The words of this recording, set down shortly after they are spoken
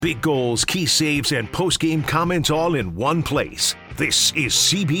Big goals, key saves, and post-game comments all in one place. This is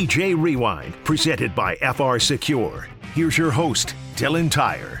CBJ Rewind, presented by FR Secure. Here's your host, Dylan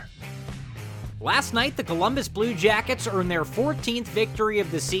Tyre. Last night, the Columbus Blue Jackets earned their 14th victory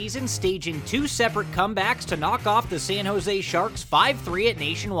of the season, staging two separate comebacks to knock off the San Jose Sharks 5-3 at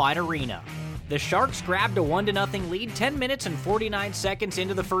Nationwide Arena. The Sharks grabbed a 1-0 lead 10 minutes and 49 seconds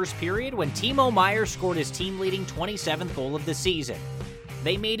into the first period when Timo Meier scored his team-leading 27th goal of the season.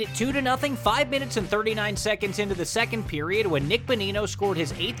 They made it 2-0 5 minutes and 39 seconds into the second period when Nick Bonino scored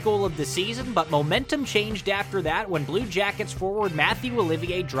his 8th goal of the season, but momentum changed after that when Blue Jackets forward Matthew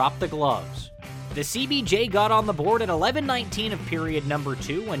Olivier dropped the gloves. The CBJ got on the board at 11:19 of period number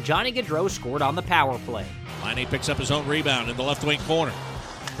 2 when Johnny Gaudreau scored on the power play. Laine picks up his own rebound in the left wing corner.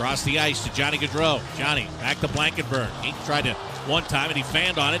 Across the ice to Johnny Gaudreau. Johnny back to Blankenburg. He tried to one time and he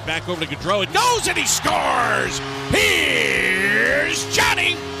fanned on it. Back over to Gaudreau. It goes and he scores! Here's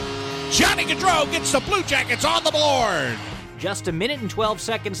Johnny! Johnny Gaudreau gets the Blue Jackets on the board! Just a minute and 12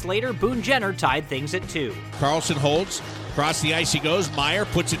 seconds later, Boone Jenner tied things at 2. Carlson holds. Across the ice he goes. Meier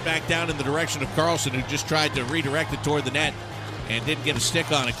puts it back down in the direction of Carlson, who just tried to redirect it toward the net and didn't get a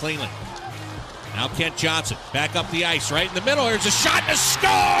stick on it cleanly. Now Kent Johnson back up the ice right in the middle. Here's a shot and a score!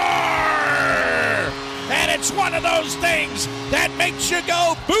 And it's one of those things that makes you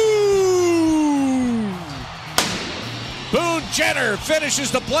go boo! Boone Jenner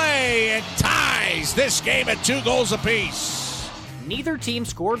finishes the play and ties this game at 2 goals apiece. Neither team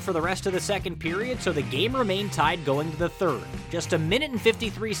scored for the rest of the second period, so the game remained tied going to the third. Just a minute and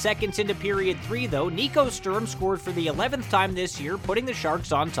 53 seconds into period 3, though, Nico Sturm scored for the 11th time this year, putting the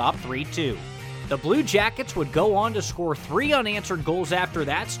Sharks on top 3-2. The Blue Jackets would go on to score 3 unanswered goals after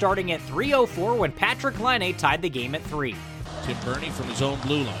that, starting at 3:04 when Patrik Laine tied the game at 3. Tim Berni from his own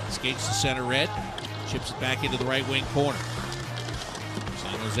blue line skates to center red, chips it back into the right wing corner.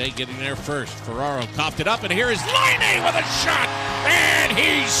 San Jose getting there first. Ferraro coughed it up, and here is Laine with a shot, and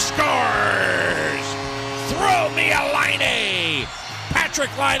he scores! Throw me a Laine!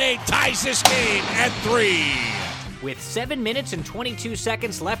 Patrik Laine ties this game at 3. With 7 minutes and 22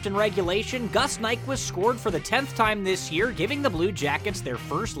 seconds left in regulation, Gus Nyquist scored for the 10th time this year, giving the Blue Jackets their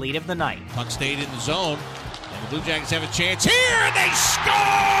first lead of the night. Puck stayed in the zone, and the Blue Jackets have a chance here, and they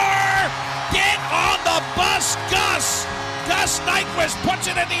score! Get on the bus, Gus! Gus Nyquist puts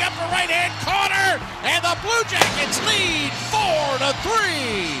it in the upper right-hand corner, and the Blue Jackets lead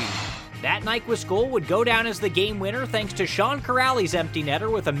 4-3! That Nyquist goal would go down as the game winner thanks to Sean Kuraly's empty netter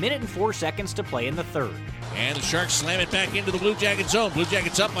with a minute and 4 seconds to play in the third. And the Sharks slam it back into the Blue Jackets zone. Blue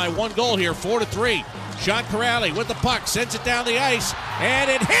Jackets up by 1 goal here, 4-3. Sean Kuraly with the puck, sends it down the ice, and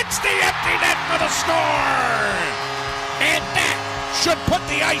it hits the empty net for the score! And that should put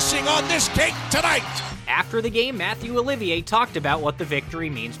the icing on this cake tonight! After the game, Matthew Olivier talked about what the victory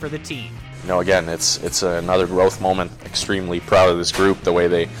means for the team. You know, again, it's another growth moment. Extremely proud of this group, the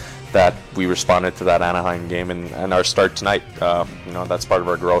way that we responded to that Anaheim game and our start tonight. That's part of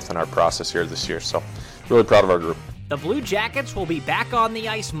our growth and our process here this year. So really proud of our group. The Blue Jackets will be back on the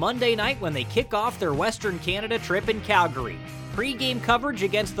ice Monday night when they kick off their Western Canada trip in Calgary. Pre-game coverage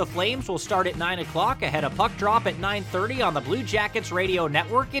against the Flames will start at 9 o'clock ahead of puck drop at 9:30 on the Blue Jackets Radio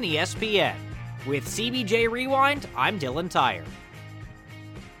Network and ESPN. With CBJ Rewind, I'm Dylan Tyre.